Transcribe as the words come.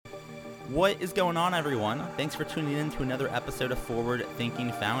What is going on, everyone? Thanks for tuning in to another episode of Forward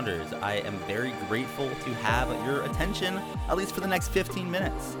Thinking Founders. I am very grateful to have your attention, at least for the next 15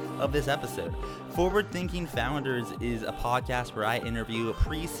 minutes of this episode. Forward Thinking Founders is a podcast where I interview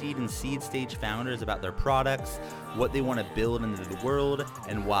pre-seed and seed stage founders about their products, what they want to build into the world,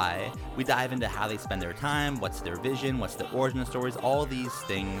 and why. We dive into how they spend their time, what's their vision, what's their origin stories, all these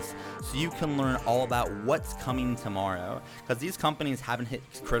things, so you can learn all about what's coming tomorrow. Because these companies haven't hit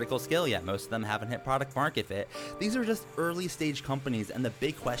critical scale yet. Most of them haven't hit product market fit. These are just early stage companies, and the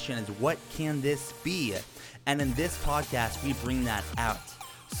big question is, what can this be? And in this podcast, we bring that out.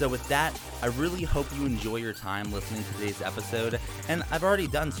 So with that, I really hope you enjoy your time listening to today's episode. And I've already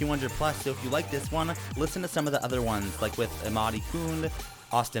done 200 plus, so if you like this one, listen to some of the other ones, like with Imadi Kund,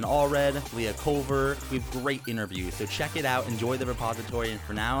 Austin Allred, Leah Culver. We have great interviews, so check it out, enjoy the repository, and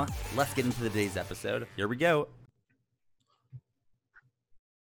for now, let's get into today's episode. Here we go.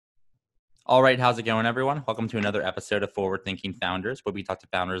 All right, how's it going, everyone? Welcome to another episode of Forward Thinking Founders, where we talk to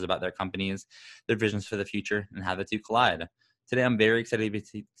founders about their companies, their visions for the future, and how the two collide. Today, I'm very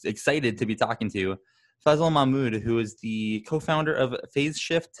excited to be talking to Faisal Mahmood, who is the co-founder of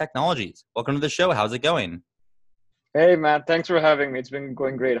PhaseShift Technologies. Welcome to the show. How's it going? Hey, Matt. Thanks for having me. It's been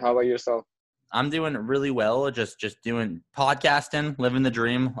going great. How about yourself? I'm doing really well. Just doing podcasting, living the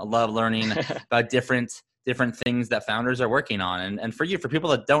dream. I love learning about different things that founders are working on. And for people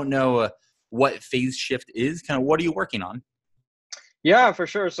that don't know what PhaseShift is, kind of what are you working on? Yeah, for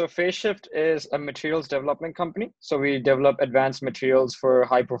sure. So PhaseShift is a materials development company. So we develop advanced materials for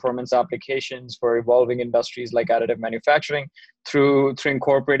high performance applications for evolving industries like additive manufacturing through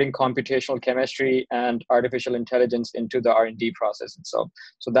incorporating computational chemistry and artificial intelligence into the R&D process itself.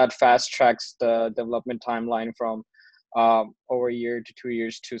 So that fast tracks the development timeline from over a year to 2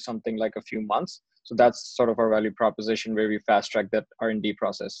 years to something like a few months. So that's sort of our value proposition, where we fast track that R&D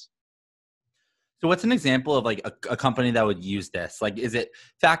process. So what's an example of like a company that would use this? Like, is it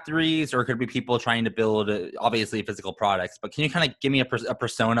factories, or could it be people trying to build obviously physical products? But can you kind of give me a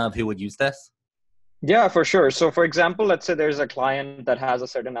persona of who would use this? Yeah, for sure. So for example, let's say there's a client that has a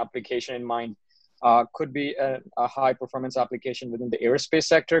certain application in mind. Could be a high performance application within the aerospace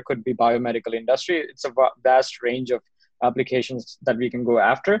sector, could be biomedical industry. It's a vast range of applications that we can go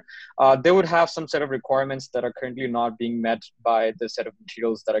after. They would have some set of requirements that are currently not being met by the set of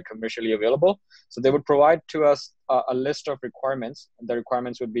materials that are commercially available. So they would provide to us a list of requirements. The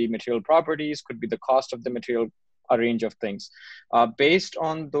requirements would be material properties, could be the cost of the material, a range of things. Based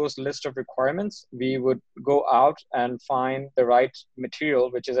on those list of requirements, we would go out and find the right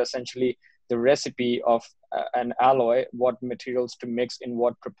material, which is essentially the recipe of an alloy, what materials to mix in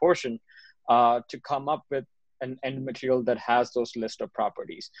what proportion, to come up with an end material that has those list of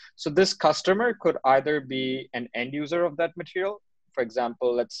properties. So this customer could either be an end user of that material. For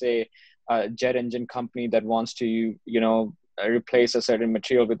example, let's say a jet engine company that wants to, replace a certain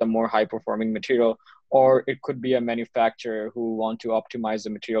material with a more high performing material, or it could be a manufacturer who want to optimize the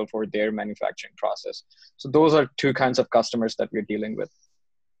material for their manufacturing process. So those are two kinds of customers that we're dealing with.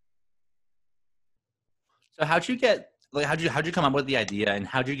 So how'd you come up with the idea, and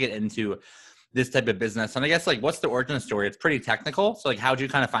how'd you get into this type of business? And I guess, like, what's the origin story? It's pretty technical. So like, how'd you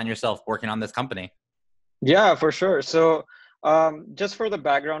kind of find yourself working on this company? Yeah, for sure. So just for the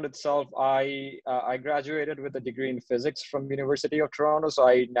background itself, I graduated with a degree in physics from University of Toronto. So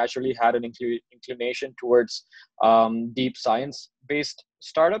I naturally had an inclination towards deep science-based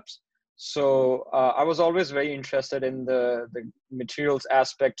startups. So I was always very interested in the materials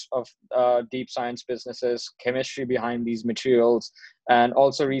aspect of deep science businesses, chemistry behind these materials, and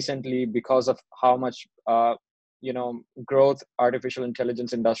also recently, because of how much growth artificial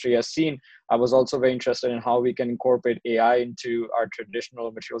intelligence industry has seen, I was also very interested in how we can incorporate AI into our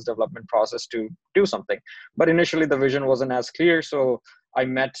traditional materials development process to do something. But initially the vision wasn't as clear. So I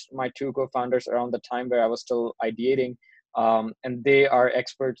met my two co-founders around the time where I was still ideating. And they are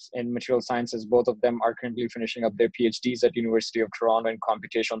experts in material sciences. Both of them are currently finishing up their PhDs at University of Toronto in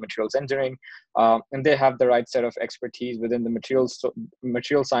computational materials engineering. And they have the right set of expertise within the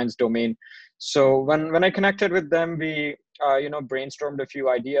material science domain. So when I connected with them, we brainstormed a few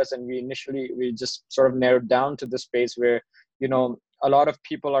ideas, and we just sort of narrowed down to the space where, a lot of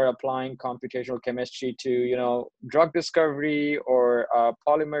people are applying computational chemistry to, drug discovery or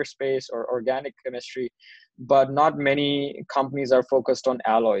polymer space or organic chemistry, but not many companies are focused on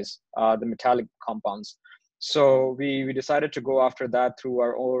alloys, the metallic compounds. So we decided to go after that through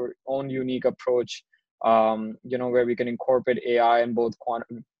our own unique approach, where we can incorporate AI and both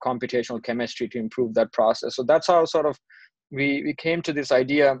computational chemistry to improve that process. So that's how sort of we came to this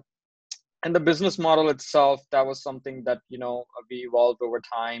idea. And the business model itself, that was something that we evolved over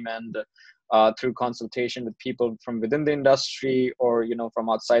time, and through consultation with people from within the industry or from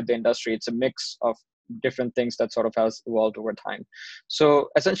outside the industry. It's a mix of different things that sort of has evolved over time. So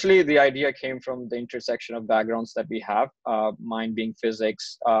essentially the idea came from the intersection of backgrounds that we have, mine being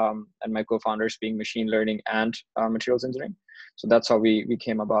physics, and my co-founders being machine learning and materials engineering. So that's how we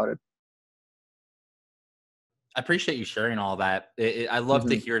came about it. I appreciate you sharing all that. I love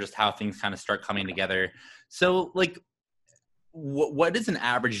to hear just how things kind of start coming together. So like, what does an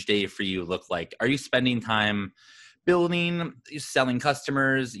average day for you look like? Are you spending time building, selling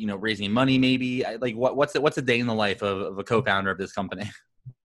customers, raising money maybe? Like what's a day in the life of a co-founder of this company?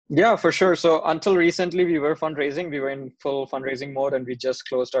 Yeah, for sure. So until recently, we were fundraising. We were in full fundraising mode, and we just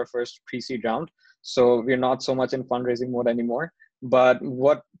closed our first pre-seed round. So we're not so much in fundraising mode anymore. But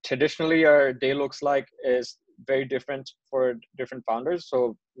what traditionally our day looks like is very different for different founders.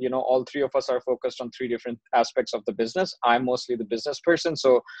 So, all three of us are focused on three different aspects of the business. I'm mostly the business person.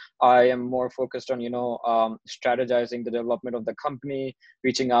 So I am more focused on, strategizing the development of the company,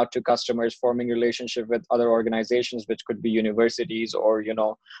 reaching out to customers, forming relationship with other organizations, which could be universities or,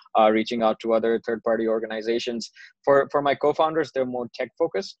 reaching out to other third-party organizations. For my co-founders, they're more tech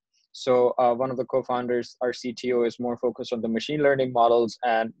focused. So one of the co-founders, our CTO, is more focused on the machine learning models,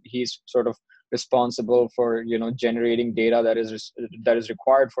 and he's sort of responsible for generating data that is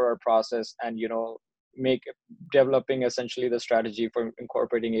required for our process, and developing essentially the strategy for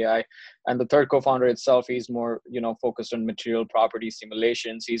incorporating AI. And the third co-founder itself, he's more focused on material property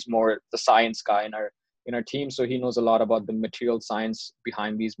simulations. He's more the science guy in our team, so he knows a lot about the material science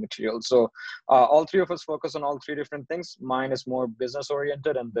behind these materials. So all three of us focus on all three different things. Mine is more business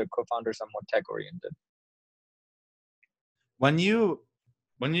oriented, and the co-founders are more tech oriented. When you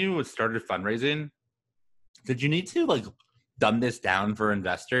started fundraising, did you need to like dumb this down for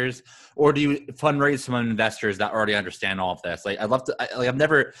investors, or do you fundraise from investors that already understand all of this? Like, I'd love to. I've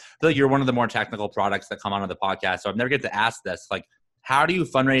never feel like you're one of the more technical products that come onto the podcast, so I've never get to ask this. Like, how do you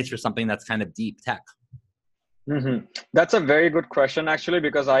fundraise for something that's kind of deep tech? That's a very good question, actually,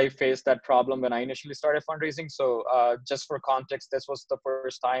 because I faced that problem when I initially started fundraising. So just for context, this was the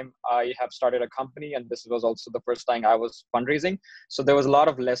first time I have started a company, and this was also the first time I was fundraising. So there was a lot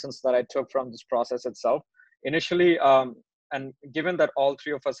of lessons that I took from this process itself. Initially, and given that all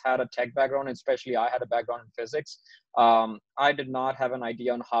three of us had a tech background, especially I had a background in physics, I did not have an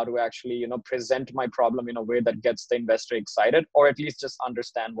idea on how to actually, present my problem in a way that gets the investor excited, or at least just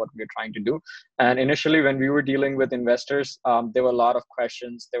understand what we're trying to do. And initially, when we were dealing with investors, there were a lot of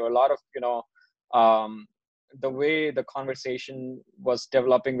questions. There were a lot of, the way the conversation was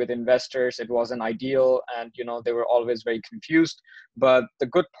developing with investors, it wasn't ideal, and they were always very confused. But the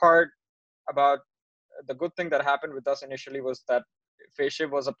good thing that happened with us initially was that Faceshift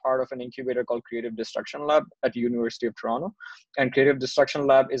was a part of an incubator called Creative Destruction Lab at University of Toronto. And Creative Destruction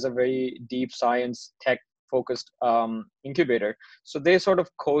Lab is a very deep science tech focused incubator. So they sort of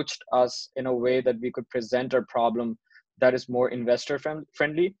coached us in a way that we could present our problem that is more investor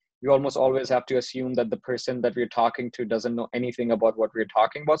friendly. We almost always have to assume that the person that we're talking to doesn't know anything about what we're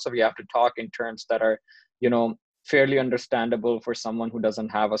talking about. So we have to talk in terms that are, fairly understandable for someone who doesn't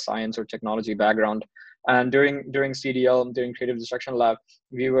have a science or technology background. And during CDL, during Creative Destruction Lab,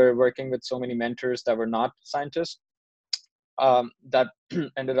 we were working with so many mentors that were not scientists, that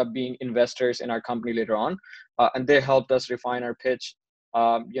ended up being investors in our company later on. And they helped us refine our pitch,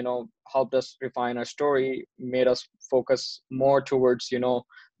 helped us refine our story, made us focus more towards,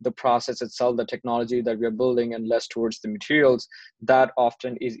 the process itself, the technology that we are building, and less towards the materials. That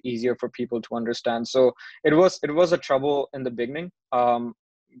often is easier for people to understand. So it was a trouble in the beginning.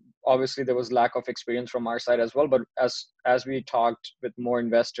 Obviously there was lack of experience from our side as well, but as we talked with more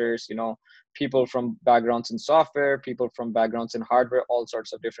investors, people from backgrounds in software, people from backgrounds in hardware, all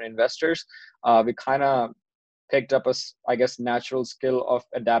sorts of different investors, we kind of picked up natural skill of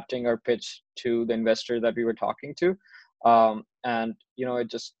adapting our pitch to the investor that we were talking to. And it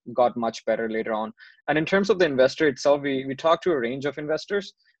just got much better later on. And in terms of the investor itself, we talked to a range of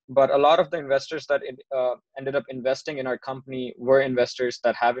investors, but a lot of the investors that ended up investing in our company were investors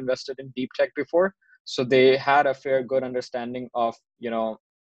that have invested in deep tech before. So they had a fair good understanding of,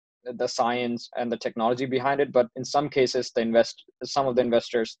 the science and the technology behind it. But in some cases, some of the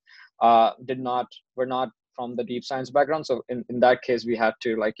investors were not from the deep science background. So in that case, we had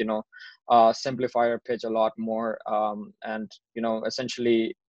to simplify our pitch a lot more, and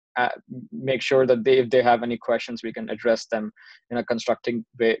essentially make sure that if they have any questions, we can address them in a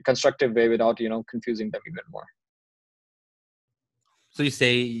constructive way without confusing them even more. So so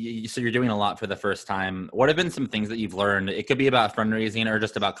you're doing a lot for the first time. What have been some things that you've learned? It could be about fundraising or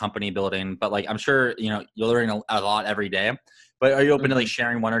just about company building, but like I'm sure you're learning a lot every day. But are you open to like Mhm.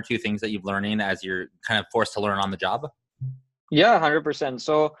 sharing one or two things that you've learning as you're kind of forced to learn on the job? Yeah, 100%.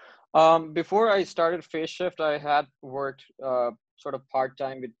 So before I started FaceShift, I had worked sort of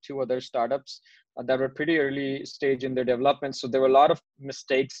part-time with two other startups that were pretty early stage in their development. So there were a lot of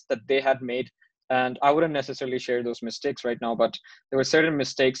mistakes that they had made. And I wouldn't necessarily share those mistakes right now, but there were certain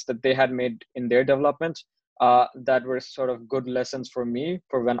mistakes that they had made in their development that were sort of good lessons for me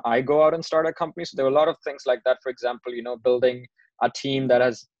for when I go out and start a company. So there were a lot of things like that. For example, building a team that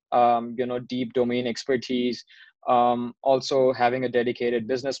has, deep domain expertise, also having a dedicated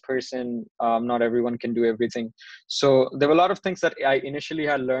business person. Not everyone can do everything. So there were a lot of things that I initially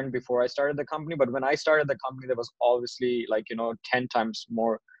had learned before I started the company, but when I started the company, there was obviously 10 times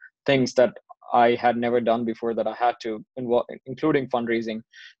more things that I had never done before that I had to involve, including fundraising.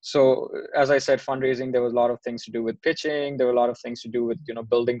 So as I said, fundraising, there was a lot of things to do with pitching. There were a lot of things to do with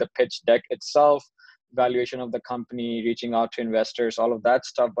building the pitch deck itself, valuation of the company, reaching out to investors, all of that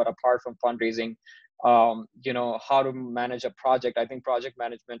stuff. But apart from fundraising, how to manage a project. I think project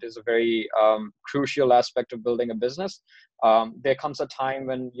management is a very crucial aspect of building a business. There comes a time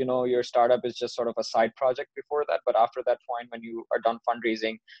when your startup is just sort of a side project before that, but after that point, when you are done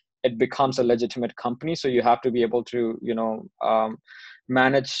fundraising, it becomes a legitimate company. So you have to be able to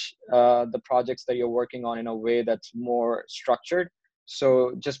manage the projects that you're working on in a way that's more structured.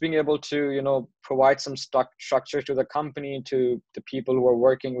 So just being able to provide some structure to the company, to the people who are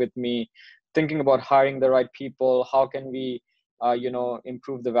working with me, thinking about hiring the right people. How can we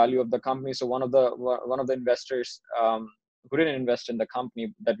improve the value of the company? So one of the investors, who didn't invest in the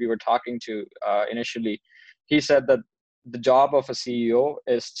company that we were talking to initially, he said that the job of a CEO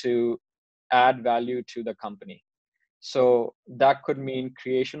is to add value to the company. So that could mean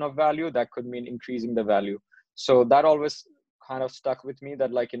creation of value, that could mean increasing the value. So that always kind of stuck with me,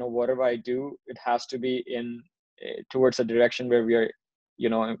 that whatever I do, it has to be in towards a direction where we are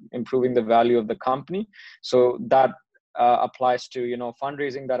improving the value of the company. So that applies to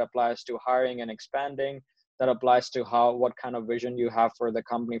fundraising, that applies to hiring and expanding, that applies to what kind of vision you have for the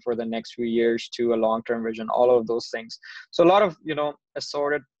company for the next few years, to a long-term vision, all of those things. So a lot of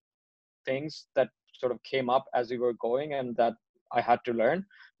assorted things that sort of came up as we were going, and that I had to learn.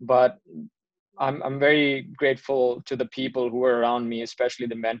 But I'm very grateful to the people who were around me, especially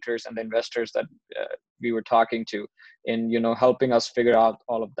the mentors and the investors that we were talking to, in helping us figure out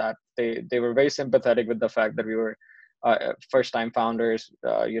all of that. They were very sympathetic with the fact that we were first time founders,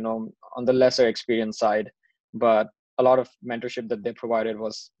 on the lesser experience side, but a lot of mentorship that they provided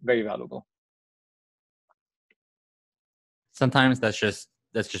was very valuable. Sometimes that's just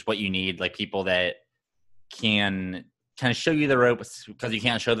what you need, like people that can kind of show you the ropes, because you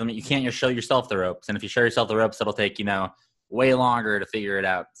can't just show yourself the ropes. And if you show yourself the ropes, it'll take, way longer to figure it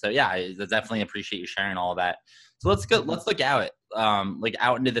out. So yeah, I definitely appreciate you sharing all of that. So let's look out, like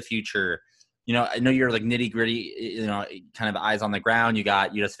out into the future. I know you're like nitty gritty, kind of eyes on the ground. You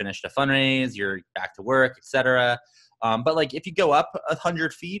just finished a fundraise, you're back to work, etc. But like, if you go up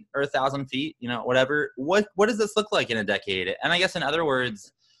 100 feet or 1,000 feet, whatever, what does this look like in a decade? And I guess in other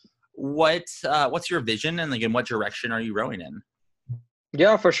words, what's your vision, and like in what direction are you rowing in?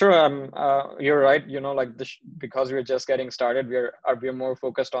 Yeah, for sure. You're right. Like because we're just getting started, we're more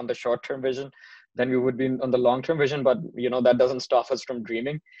focused on the short-term vision than we would be on the long-term vision. But that doesn't stop us from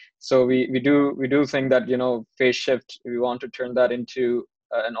dreaming. So we do think that Phase Shift, we want to turn that into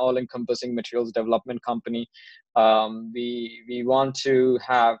an all-encompassing materials development company. We want to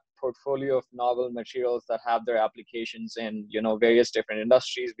have portfolio of novel materials that have their applications in various different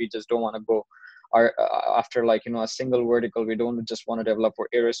industries. We just don't want to go are after a single vertical. We don't just want to develop for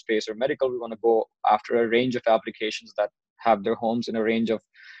aerospace or medical. We want to go after a range of applications that have their homes in a range of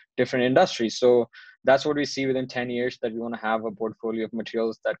different industries. So that's what we see within 10 years, that we want to have a portfolio of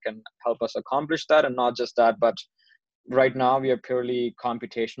materials that can help us accomplish that. And not just that, but right now we are purely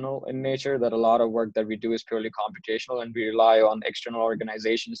computational in nature, that a lot of work that we do is purely computational, and we rely on external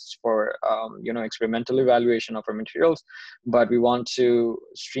organizations for experimental evaluation of our materials. But we want to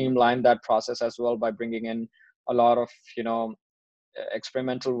streamline that process as well by bringing in a lot of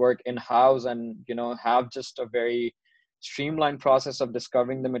experimental work in house, and have just a very streamlined process of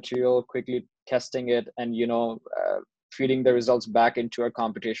discovering the material, quickly testing it, and feeding the results back into our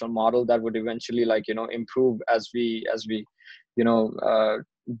computational model that would eventually improve as we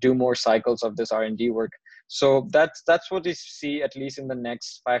do more cycles of this R&D work. So that's what we see, at least in the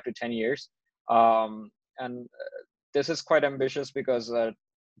next 5 to 10 years. And this is quite ambitious, because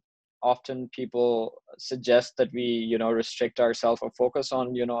often people suggest that we, restrict ourselves or focus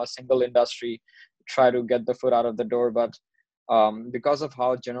on, a single industry, try to get the foot out of the door. But because of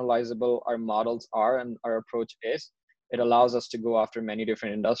how generalizable our models are and our approach is, it allows us to go after many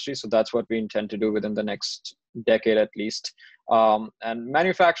different industries. So that's what we intend to do within the next decade at least. And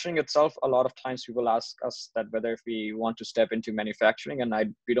manufacturing itself, a lot of times people ask us that whether if we want to step into manufacturing, and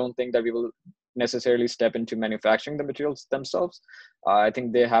we don't think that we will necessarily step into manufacturing the materials themselves. I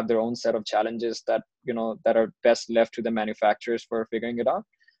think they have their own set of challenges that, that are best left to the manufacturers for figuring it out.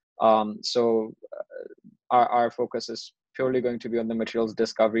 So our focus is purely going to be on the materials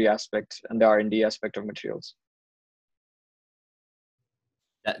discovery aspect and the R&D aspect of materials.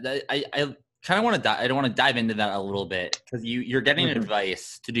 I kind of want to I don't want to dive into that a little bit, because you're getting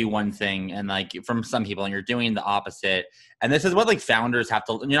advice to do one thing, and like from some people, and you're doing the opposite. And this is what like founders have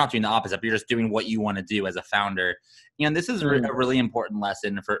to. You're not doing the opposite, but you're just doing what you want to do as a founder. And this is a really important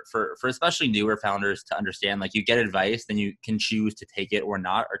lesson for especially newer founders to understand. Like, you get advice, then you can choose to take it or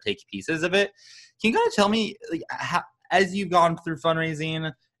not, or take pieces of it. Can you kind of tell me, like, how, as you've gone through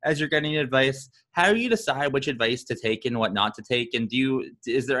fundraising, as you're getting advice, how do you decide which advice to take and what not to take? And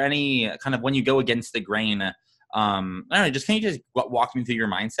is there any kind of, when you go against the grain, I don't know, can you just walk me through your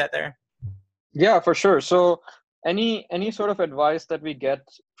mindset there? Yeah, for sure. So any sort of advice that we get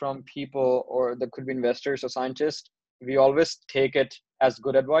from people, or that could be investors or scientists, we always take it as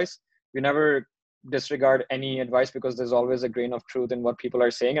good advice. We never disregard any advice, because there's always a grain of truth in what people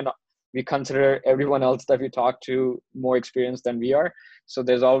are saying. And we consider everyone else that we talk to more experienced than we are. So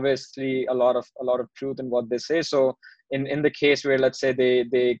there's obviously a lot of truth in what they say. So in the case where, let's say,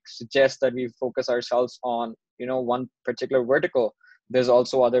 they suggest that we focus ourselves on, one particular vertical, there's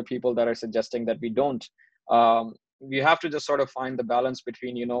also other people that are suggesting that we don't. We have to just sort of find the balance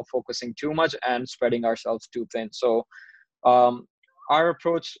between, focusing too much and spreading ourselves too thin. So our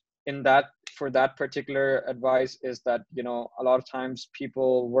approach for that particular advice is that, a lot of times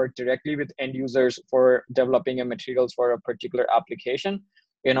people work directly with end users for developing a materials for a particular application.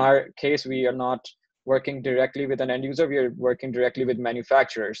 In our case, we are not working directly with an end user, we are working directly with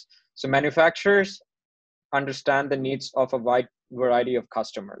manufacturers. So manufacturers understand the needs of a wide variety of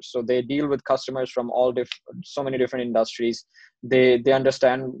customers. So they deal with customers from so many different industries. They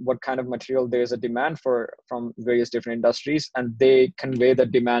understand what kind of material there is a demand for from various different industries, and they convey the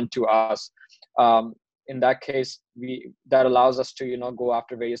demand to us. In that case, that allows us to, go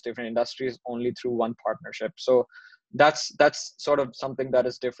after various different industries only through one partnership. So that's sort of something that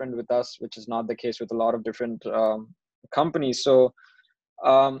is different with us, which is not the case with a lot of different companies. So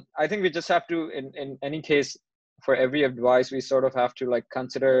I think we just have to, in any case, for every advice, we sort of have to like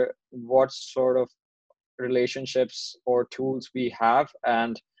consider what sort of relationships or tools we have,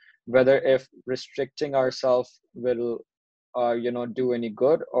 and whether if restricting ourselves will, do any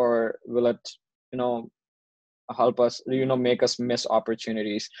good, or will it, help us, make us miss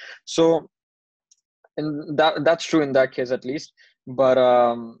opportunities. So, and that's true in that case at least. But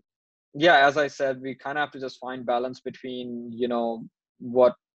yeah, as I said, we kind of have to just find balance between,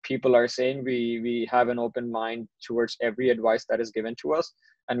 what people are saying. We have an open mind towards every advice that is given to us,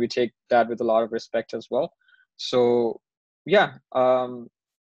 and we take that with a lot of respect as well. So yeah,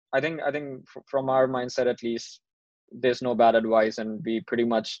 I think from our mindset at least, there's no bad advice, and we pretty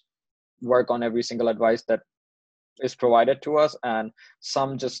much work on every single advice that is provided to us, and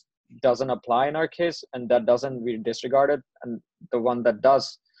some just doesn't apply in our case, and that doesn't, we disregard it, and the one that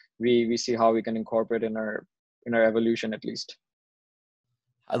does, we see how we can incorporate in our evolution at least.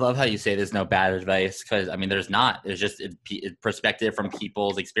 I love how you say there's no bad advice, because I mean, there's not. There's just perspective from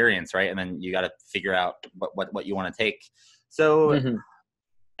people's experience, right? And then you got to figure out what you want to take. So,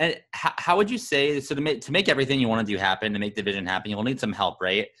 and how would you say, so to make everything you want to do happen, to make the vision happen, you'll need some help,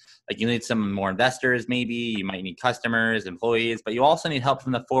 right? Like, you need some more investors, maybe. You might need customers, employees, but you also need help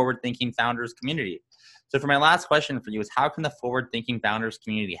from the forward-thinking founders community. So for my last question for you is, how can the forward-thinking founders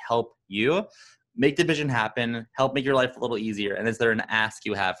community help you make the vision happen, help make your life a little easier? And is there an ask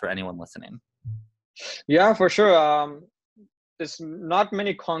you have for anyone listening? Yeah, for sure. There's not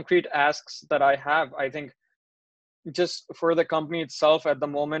many concrete asks that I have. I think just for the company itself, at the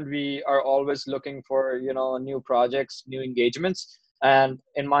moment, we are always looking for, new projects, new engagements. And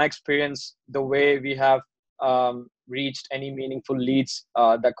in my experience, the way we have reached any meaningful leads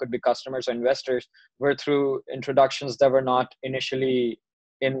that could be customers or investors were through introductions that were not initially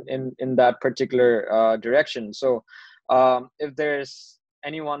in that particular direction. So if there's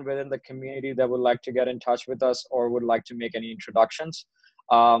anyone within the community that would like to get in touch with us or would like to make any introductions,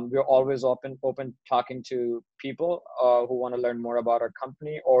 we're always open talking to people who want to learn more about our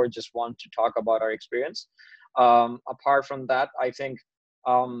company or just want to talk about our experience. Apart from that, I think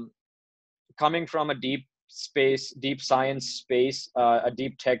coming from a deep science space, a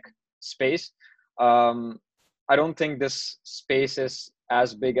deep tech space, I don't think this space is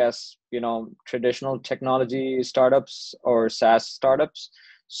as big as, traditional technology startups or SaaS startups.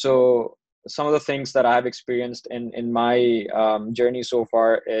 So some of the things that I've experienced in my journey so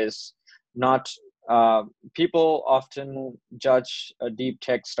far is not people often judge deep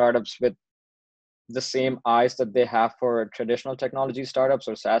tech startups with the same eyes that they have for traditional technology startups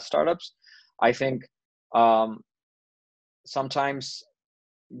or SaaS startups. I think sometimes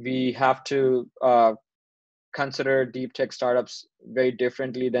we have to consider deep tech startups very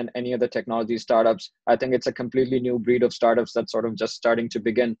differently than any other technology startups. I think it's a completely new breed of startups that's sort of just starting to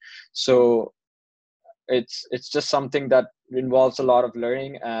begin. So it's just something that involves a lot of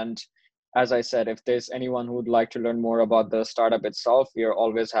learning. And as I said, if there's anyone who would like to learn more about the startup itself, we are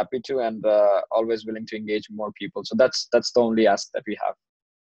always happy to, and always willing to engage more people. So that's the only ask that we have.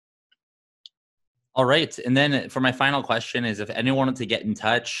 All right. And then for my final question is, if anyone wants to get in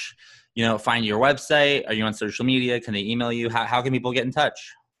touch, find your website, are you on social media? Can they email you? How can people get in touch?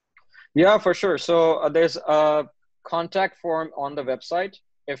 Yeah, for sure. So there's a contact form on the website.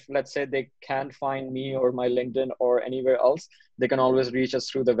 If, let's say, they can't find me or my LinkedIn or anywhere else, they can always reach us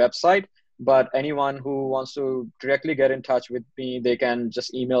through the website. But anyone who wants to directly get in touch with me, they can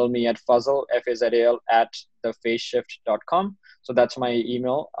just email me at Fazal, Fazal, at thefaceshift.com. So that's my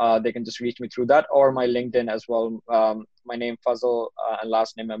email. They can just reach me through that, or my LinkedIn as well. My name Fazal and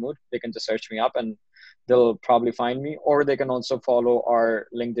last name Mahmood. They can just search me up and they'll probably find me. Or they can also follow our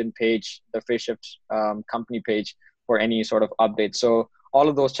LinkedIn page, the FaceShift company page, for any sort of updates. So all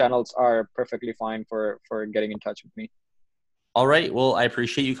of those channels are perfectly fine for getting in touch with me. All right. Well, I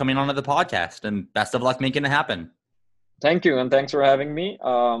appreciate you coming on to the podcast, and best of luck making it happen. Thank you. And thanks for having me.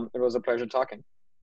 It was a pleasure talking.